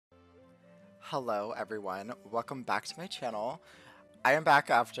Hello everyone, welcome back to my channel. I am back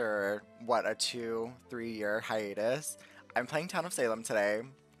after, what, a 2-3 year hiatus. I'm playing Town of Salem today,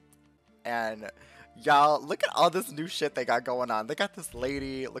 and y'all, look at all this new shit they got going on. They got this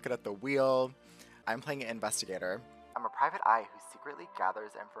lady looking at the wheel. I'm playing Investigator. I'm a private eye who secretly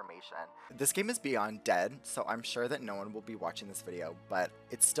gathers information. This game is beyond dead, so I'm sure that no one will be watching this video, but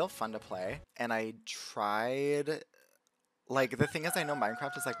it's still fun to play. And I tried, like, the thing is I know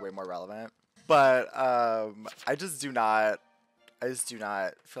Minecraft is like way more relevant. But I just do not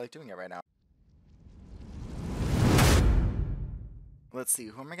feel like doing it right now. Let's see,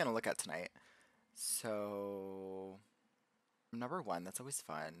 who am I gonna look at tonight? So number 1, that's always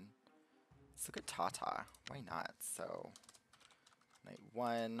fun. Let's look at Tata. Why not? So night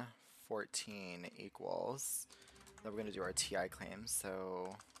 1, 14 equals. Then we're gonna do our TI claims.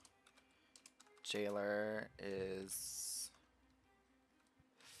 So jailer is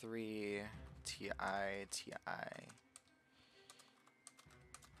 3 TI.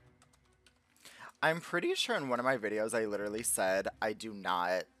 I'm pretty sure in one of my videos I literally said I do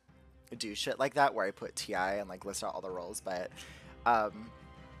not do shit like that where I put TI and like list out all the roles, but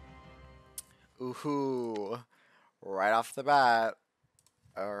ooh, right off the bat.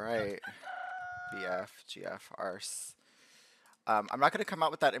 Alright. BF, GF, arse. I'm not gonna come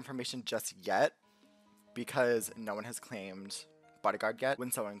out with that information just yet because no one has claimed bodyguard yet.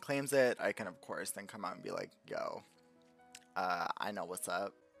 When someone claims it, I can of course then come out and be like, yo, I know what's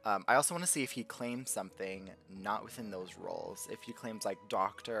up. I also want to see if he claims something not within those roles. If he claims like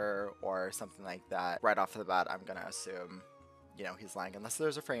doctor or something like that, right off the bat, I'm gonna assume, you know, he's lying unless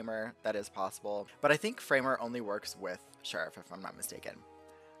there's a framer. That is possible. But I think framer only works with sheriff if I'm not mistaken.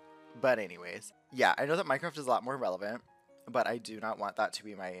 But anyways, yeah, I know that Minecraft is a lot more relevant, but I do not want that to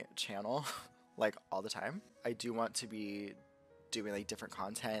be my channel like all the time. I do want to be doing like different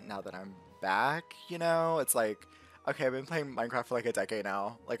content now that I'm back, you know? It's like, okay, I've been playing Minecraft for like a decade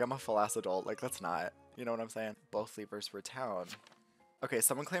now. Like, I'm a full-ass adult. Like, let's not. You know what I'm saying? Both levers for town. Okay,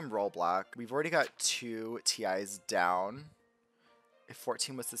 someone claimed roll block. We've already got 2 TIs down. If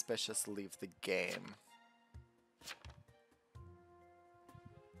 14 was suspicious, leave the game.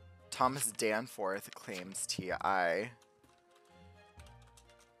 Thomas Danforth claims TI.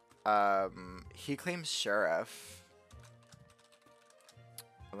 He claims sheriff.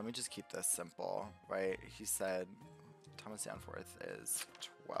 Let me just keep this simple, right? He said Thomas Danforth is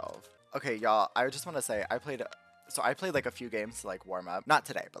 12. Okay, y'all, I just want to say I played like a few games to like warm up. Not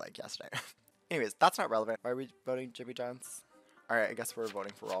today, but like yesterday. Anyways, that's not relevant. Why are we voting Jimmy Johns? Alright, I guess we're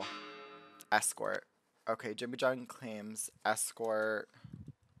voting for roll. Escort. Okay, Jimmy John claims escort.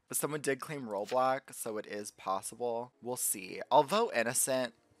 But someone did claim roll block, so it is possible. We'll see. I'll vote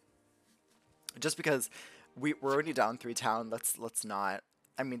innocent. Just because we're already down 3 town. Let's not.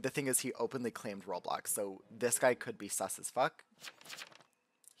 I mean, the thing is, he openly claimed Roblox, so this guy could be sus as fuck.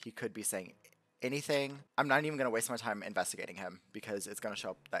 He could be saying anything. I'm not even going to waste my time investigating him, because it's going to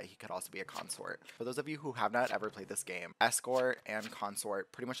show up that he could also be a consort. For those of you who have not ever played this game, escort and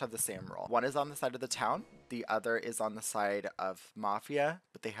consort pretty much have the same role. One is on the side of the town, the other is on the side of mafia,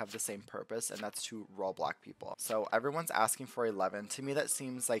 but they have the same purpose, and that's to roll block people. So everyone's asking for 11. To me, that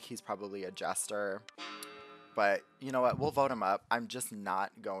seems like he's probably a jester. But you know what, we'll vote him up. I'm just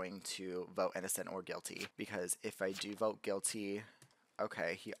not going to vote innocent or guilty, because if I do vote guilty,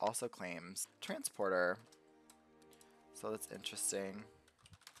 okay, he also claims transporter. So that's interesting.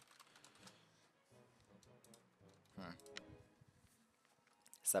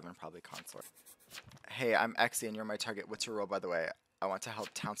 7 probably consort. Hey, I'm Exy and you're my target. What's your role, by the way? I want to help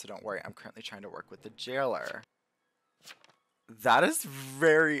town, so don't worry. I'm currently trying to work with the jailer. That is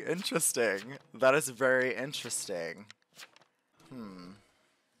very interesting. That is very interesting.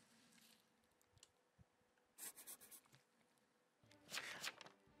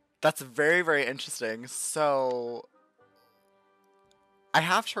 That's very, very interesting. So I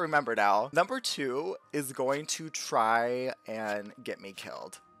have to remember now. Number 2 is going to try and get me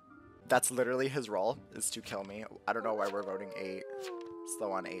killed. That's literally his role, is to kill me. I don't know why we're voting 8.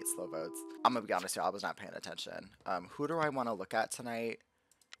 Slow on 8, slow votes. I'm gonna be honest here, I was not paying attention. Who do I want to look at tonight?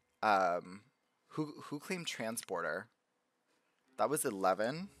 Who claimed transporter? That was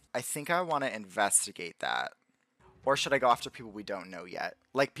 11. I think I want to investigate that. Or should I go after people we don't know yet?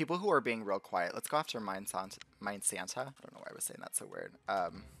 Like people who are being real quiet. Let's go after Mind Santa. I don't know why I was saying that so weird.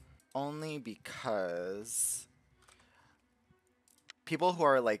 Only because people who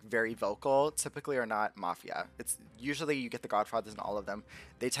are like very vocal typically are not mafia. It's usually you get the Godfathers and all of them.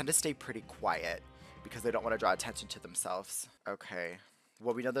 They tend to stay pretty quiet because they don't want to draw attention to themselves. Okay.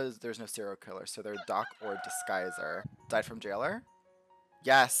 Well, we know there's no serial killer, so they're Doc or Disguiser. Died from jailer?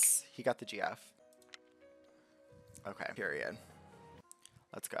 Yes, he got the GF. Okay, period.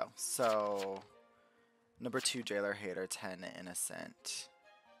 Let's go. So, number 2, Jailer Hater, 10, Innocent.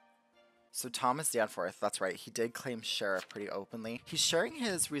 So Thomas Danforth, that's right, he did claim Sheriff pretty openly. He's sharing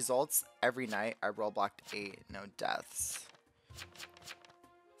his results every night. I roll blocked 8, no deaths.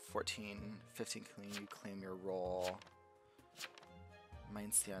 14, 15 clean, you claim your roll.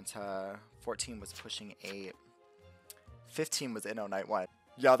 Mine Santa. 14 was pushing 8. 15 was Inno Night 1.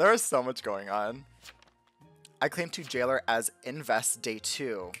 Yeah, there is so much going on. I claimed 2 Jailer as Invest Day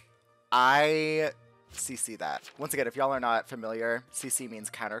 2. I CC that. Once again, if y'all are not familiar, CC means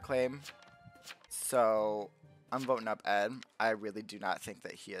counterclaim. So I'm voting up Ed. I really do not think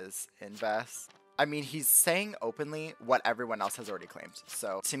that he is Invest. I mean, he's saying openly what everyone else has already claimed.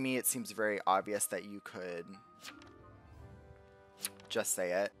 So to me, it seems very obvious that you could just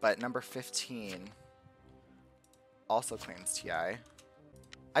say it. But number 15 also claims TI.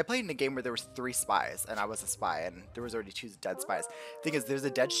 I played in a game where there was 3 spies, and I was a spy, and there was already 2 dead spies. Thing is, there's a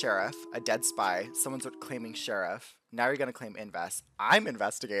dead sheriff, a dead spy, someone's claiming sheriff. Now you're gonna claim Invest. I'm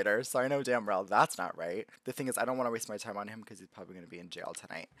Investigator, so I know damn well that's not right. The thing is, I don't want to waste my time on him because he's probably gonna be in jail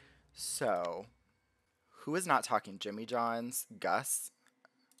tonight. So, who is not talking? Jimmy Johns, Gus.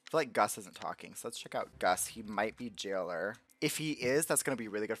 I feel like Gus isn't talking, so let's check out Gus. He might be Jailer. If he is, that's going to be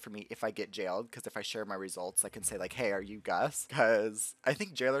really good for me if I get jailed, because if I share my results, I can say, like, hey, are you Gus? Because I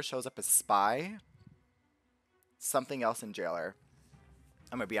think Jailer shows up as Spy. Something else in Jailer.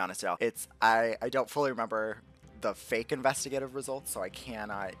 I'm going to be honest, y'all. I don't fully remember the fake investigative results, so I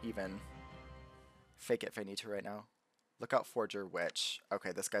cannot even fake it if I need to right now. Lookout Forger Witch.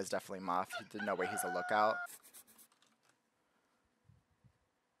 Okay, this guy's definitely Moth. There's no way he's a lookout.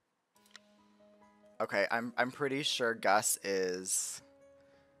 Okay, I'm pretty sure Gus is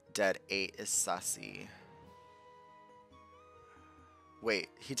dead. 8 is Sussy. Wait,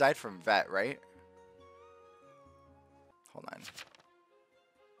 he died from Vet, right? Hold on.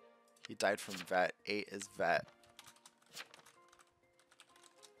 He died from Vet. 8 is Vet.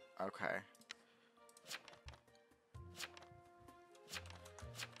 Okay.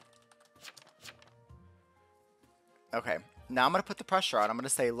 Okay, now I'm going to put the pressure on. I'm going to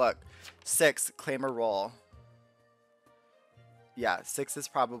say, look, 6, claim a roll. Yeah, 6 is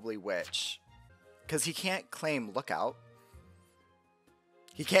probably Witch. Because he can't claim Lookout.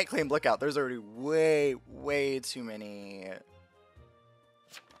 He can't claim Lookout. There's already way too many.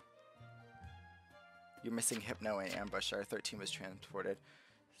 You're missing Hypno and Ambusher. 13 was transported.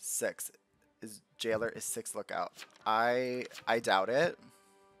 6 is Jailer is 6 Lookout. I doubt it.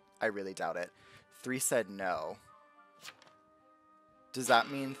 I really doubt it. 3 said no. Does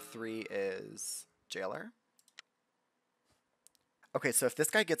that mean 3 is Jailer? Okay, so if this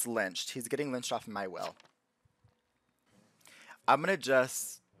guy gets lynched, he's getting lynched off my will. I'm going to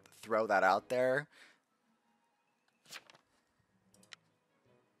just throw that out there.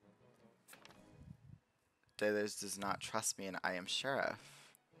 Daylers does not trust me and I am Sheriff.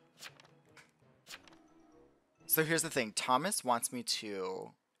 So here's the thing. Thomas wants me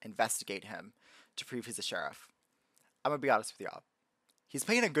to investigate him to prove he's a Sheriff. I'm going to be honest with y'all. He's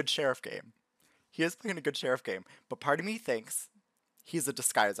playing a good Sheriff game. He is playing a good Sheriff game. But part of me thinks he's a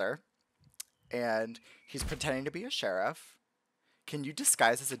disguiser. And he's pretending to be a Sheriff. Can you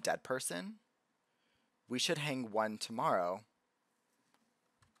disguise as a dead person? We should hang 1 tomorrow.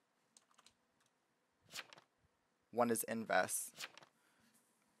 1 is Invest.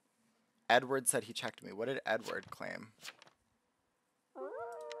 Edward said he checked me. What did Edward claim?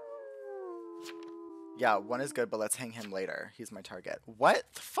 Yeah, 1 is good, but let's hang him later. He's my target. What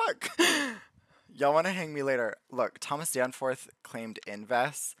the fuck? Y'all want to hang me later? Look, Thomas Danforth claimed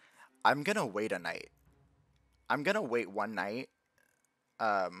Invest. I'm going to wait a night. I'm going to wait 1 night.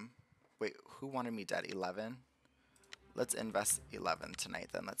 Wait, who wanted me dead? 11? Let's Invest 11 tonight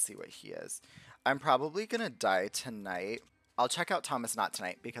then. Let's see what he is. I'm probably going to die tonight. I'll check out Thomas not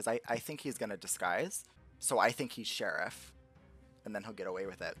tonight because I think he's going to disguise. So I think he's Sheriff. And then he'll get away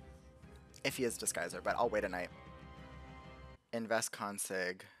with it. If he is Disguiser, but I'll wait a night. Invest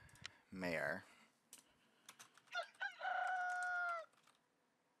Consig Mayor.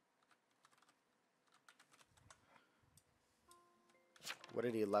 What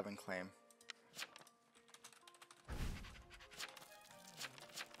did 11 claim?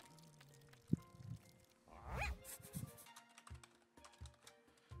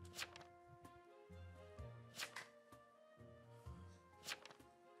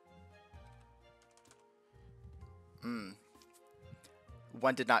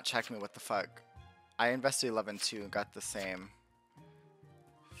 One did not check me, what the fuck. I invested 11 too and got the same.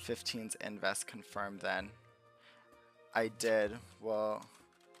 15's invest confirmed then. I did. Well...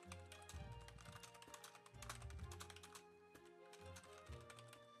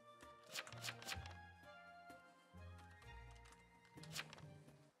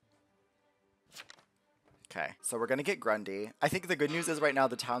 Okay, so we're gonna get Grundy. I think the good news is right now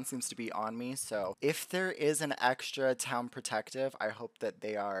the town seems to be on me, so if there is an extra town protective, I hope that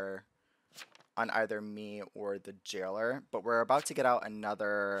they are on either me or the jailer. But we're about to get out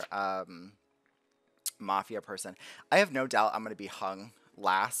another mafia person. I have no doubt I'm gonna be hung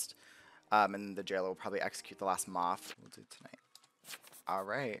last, and the jailer will probably execute the last moth. We'll do tonight. All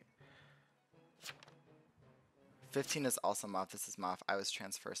right. 15 is also moth. This is moth. I was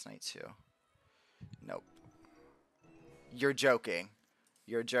trans first night too. Nope. You're joking.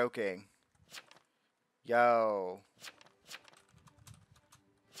 You're joking. Yo.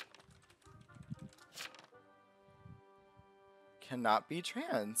 Cannot be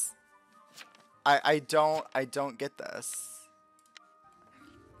trans. I don't get this.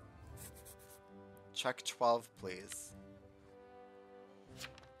 Check 12, please.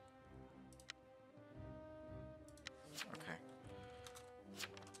 Okay.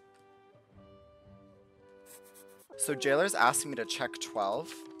 So jailer's asking me to check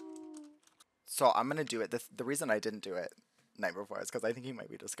 12. So I'm gonna do it. The reason I didn't do it night before is because I think he might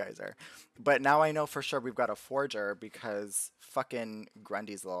be disguiser. But now I know for sure we've got a forger because fucking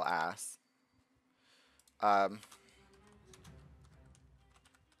Grundy's little ass. And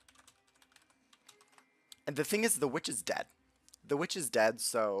the thing is, the witch is dead. The witch is dead,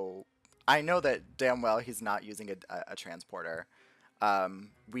 so I know that damn well he's not using a transporter.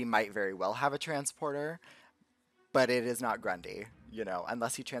 We might very well have a transporter, but it is not Grundy, you know,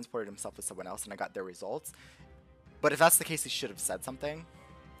 unless he transported himself with someone else and I got their results. But if that's the case, he should have said something.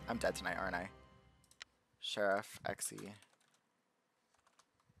 I'm dead tonight, aren't I? Sheriff, Exie. He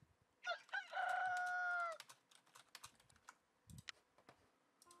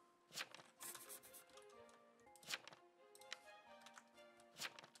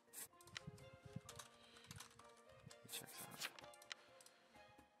checks out.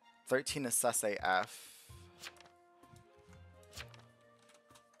 13 is sus AF.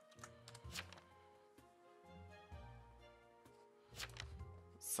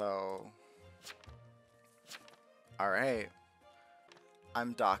 So, alright.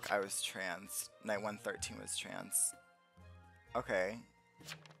 I'm Doc, I was trans. Night 113 was trans. Okay.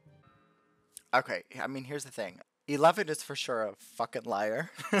 Okay, I mean, here's the thing. 11 is for sure a fucking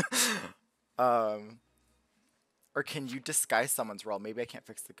liar. Or can you disguise someone's role? Maybe I can't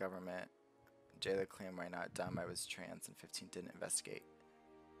fix the government. Jayla claim why not dumb, I was trans, and 15 didn't investigate.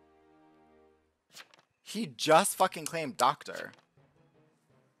 He just fucking claimed doctor.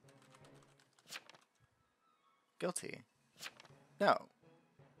 Guilty. No.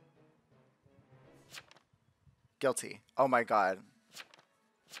 Guilty. Oh my god.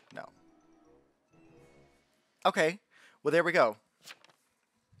 No. Okay. Well, there we go.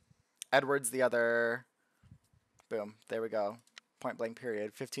 Edward's the other. Boom. There we go. Point blank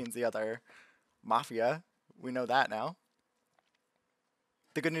period. 15's the other. Mafia. We know that now.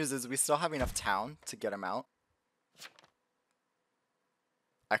 The good news is we still have enough town to get him out.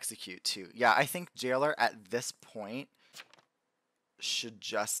 Execute too. Yeah, I think jailer at this point should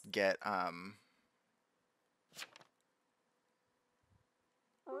just get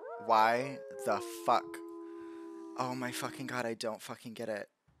why the fuck? Oh my fucking god, I don't fucking get it.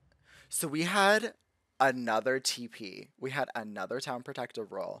 So we had another TP. We had another town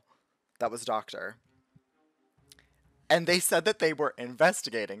protective role. That was doctor. And they said that they were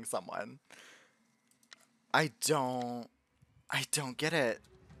investigating someone. I don't get it.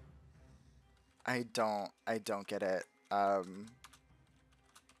 I don't get it.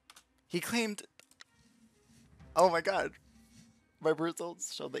 He claimed, oh my god, my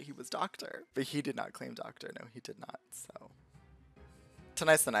results showed that he was doctor, but he did not claim doctor. No, he did not. So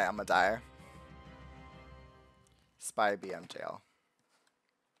tonight's the night I'm gonna die. Spy BM jail.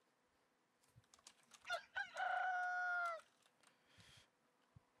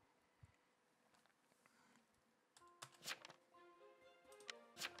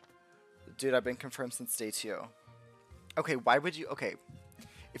 Dude, I've been confirmed since day 2. Okay, why would you... Okay,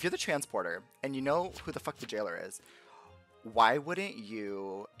 if you're the transporter, and you know who the fuck the jailer is, why wouldn't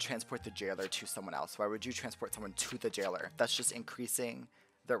you transport the jailer to someone else? Why would you transport someone to the jailer? That's just increasing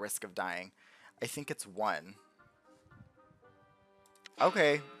the risk of dying. I think it's 1.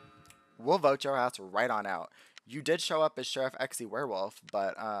 Okay, we'll vote your ass right on out. You did show up as Sheriff Exie Werewolf,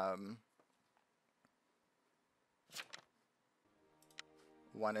 but,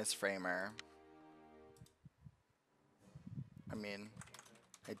 1 is Framer. I mean,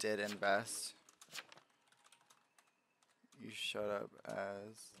 I did invest. You showed up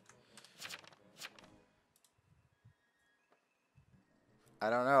as... I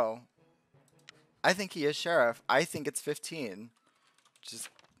don't know. I think he is sheriff. I think it's 15. Just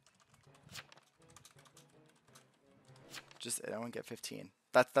I don't get 15.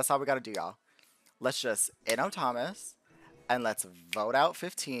 That's all we gotta do, y'all. Let's just Thomas, and let's vote out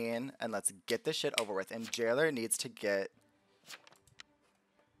 15, and let's get this shit over with. And Jailer needs to get...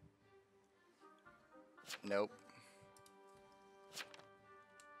 Nope.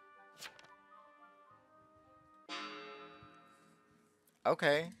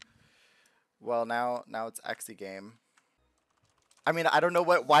 Okay. Well, now it's Exy game. I mean, I don't know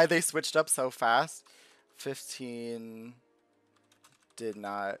why they switched up so fast. 15 did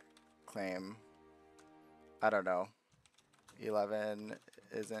not claim. I don't know. 11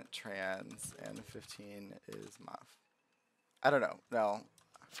 isn't trans and 15 is muff. I don't know. No.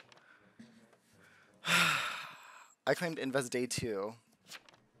 I claimed Invest Day 2.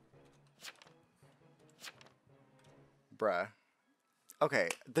 Bruh. Okay,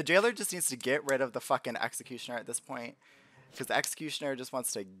 the Jailer just needs to get rid of the fucking Executioner at this point. Because the Executioner just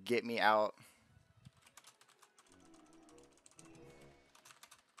wants to get me out.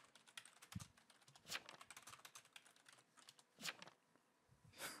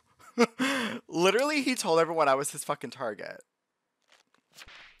 Literally, he told everyone I was his fucking target.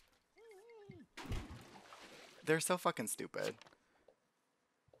 They're so fucking stupid.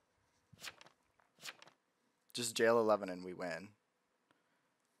 Just jail 11 and we win.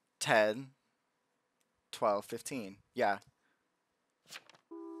 10, 12, 15. Yeah.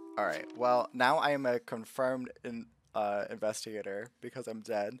 Alright, well, now I am a confirmed investigator because I'm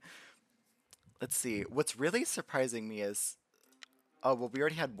dead. Let's see. What's really surprising me is... Oh, well, we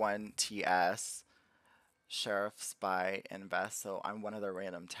already had one TS. Sheriff, Spy, Invest, so I'm one of the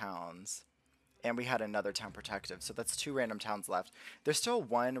random towns. And we had another town protective, so that's 2 random towns left. There's still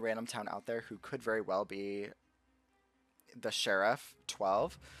one random town out there who could very well be the Sheriff,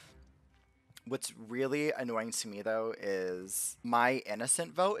 12. What's really annoying to me, though, is my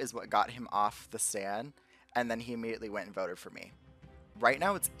innocent vote is what got him off the stand, and then he immediately went and voted for me. Right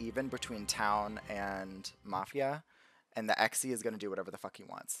now, it's even between Town and Mafia, and the XE is going to do whatever the fuck he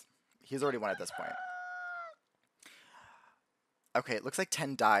wants. He's already won at this point. Okay, it looks like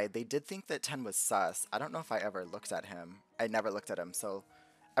 10 died. They did think that 10 was sus. I don't know if I ever looked at him. I never looked at him, so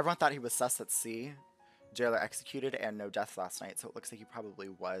everyone thought he was sus at C. Jailer executed and no deaths last night, so it looks like he probably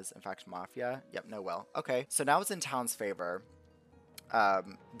was, in fact, Mafia. Yep, no will. Okay, so now it's in Town's favor.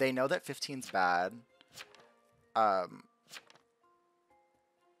 They know that 15's bad.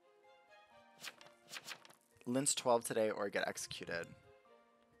 Lynch 12 today or get executed.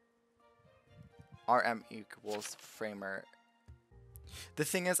 RM equals Framer. The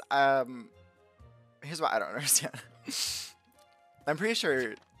thing is, here's what I don't understand. I'm pretty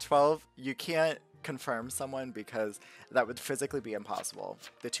sure 12, you can't confirm someone because that would physically be impossible.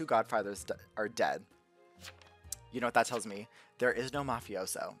 The 2 Godfathers are dead. You know what that tells me? There is no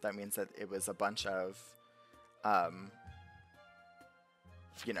mafioso. That means that it was a bunch of,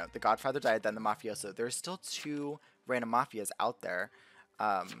 you know, the Godfather died, then the mafioso. There's still 2 random mafias out there.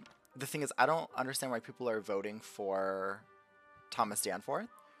 The thing is, I don't understand why people are voting for Thomas Danforth.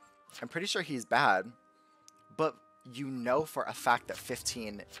 I'm pretty sure he's bad, but you know for a fact that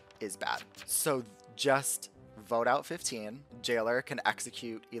 15 is bad. So just vote out 15. Jailer can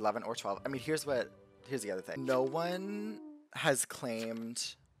execute 11 or 12. I mean, here's the other thing. No one has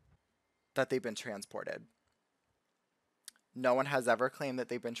claimed that they've been transported. No one has ever claimed that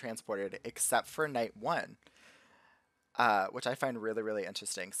they've been transported except for night 1, which I find really, really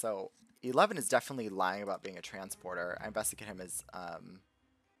interesting. So 11 is definitely lying about being a transporter. I investigate him as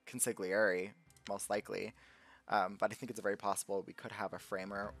consigliere, most likely. But I think it's very possible we could have a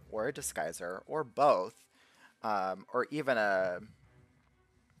framer or a disguiser or both, or even a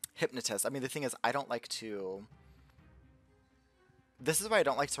hypnotist. I mean, the thing is, I don't like to... This is why I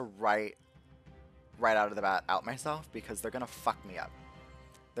don't like to write right out of the bat out myself, because they're going to fuck me up.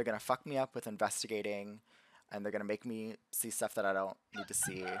 They're going to fuck me up with investigating, and they're going to make me see stuff that I don't need to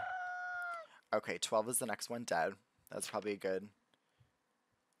see. Okay, 12 is the next one dead. That's probably a good...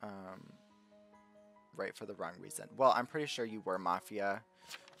 right for the wrong reason. Well, I'm pretty sure you were Mafia,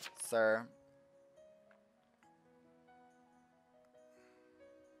 sir.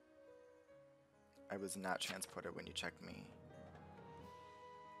 I was not transported when you checked me.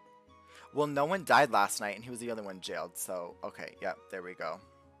 Well, no one died last night, and he was the only one jailed, so, okay, yep, there we go.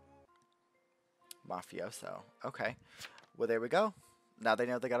 Mafioso. Okay. Well, there we go. Now they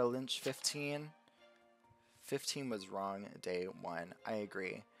know they gotta lynch 15. 15 was wrong day 1. I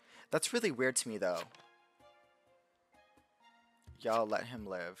agree. That's really weird to me, though. Y'all let him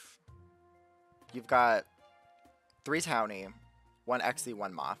live. You've got 3 townie, 1 XE,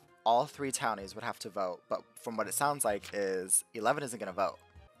 1 moth. All 3 townies would have to vote, but from what it sounds like is 11 isn't going to vote.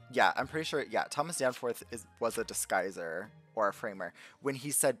 Yeah, I'm pretty sure, yeah, Thomas Danforth was a disguiser or a framer. When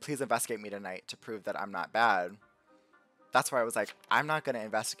he said, please investigate me tonight to prove that I'm not bad, that's why I was like, I'm not going to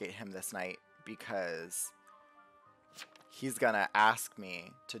investigate him this night because he's going to ask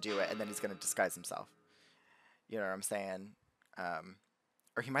me to do it and then he's going to disguise himself. You know what I'm saying?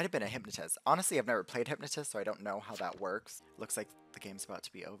 Or he might have been a hypnotist. Honestly, I've never played hypnotist, so I don't know how that works. Looks like the game's about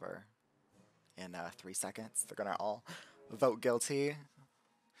to be over in 3 seconds. They're going to all vote guilty.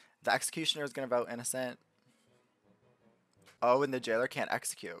 The executioner is going to vote innocent. Oh, and the jailer can't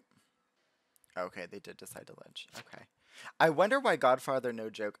execute. Okay, they did decide to lynch. Okay. I wonder why Godfather No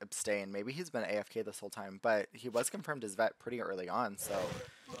Joke abstained. Maybe he's been AFK this whole time, but he was confirmed as vet pretty early on, so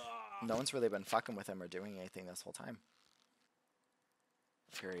no one's really been fucking with him or doing anything this whole time.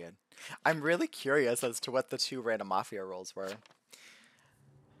 Period. I'm really curious as to what the 2 random mafia roles were.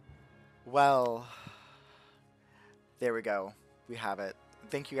 Well, there we go. We have it.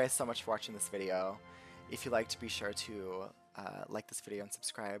 Thank you guys so much for watching this video. If you liked, be sure to like this video and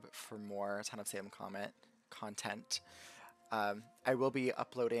subscribe for more Town of Salem content. I will be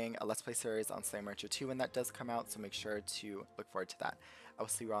uploading a Let's Play series on Slime Rancher 2 when that does come out, so make sure to look forward to that. I will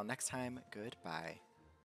see you all next time. Goodbye.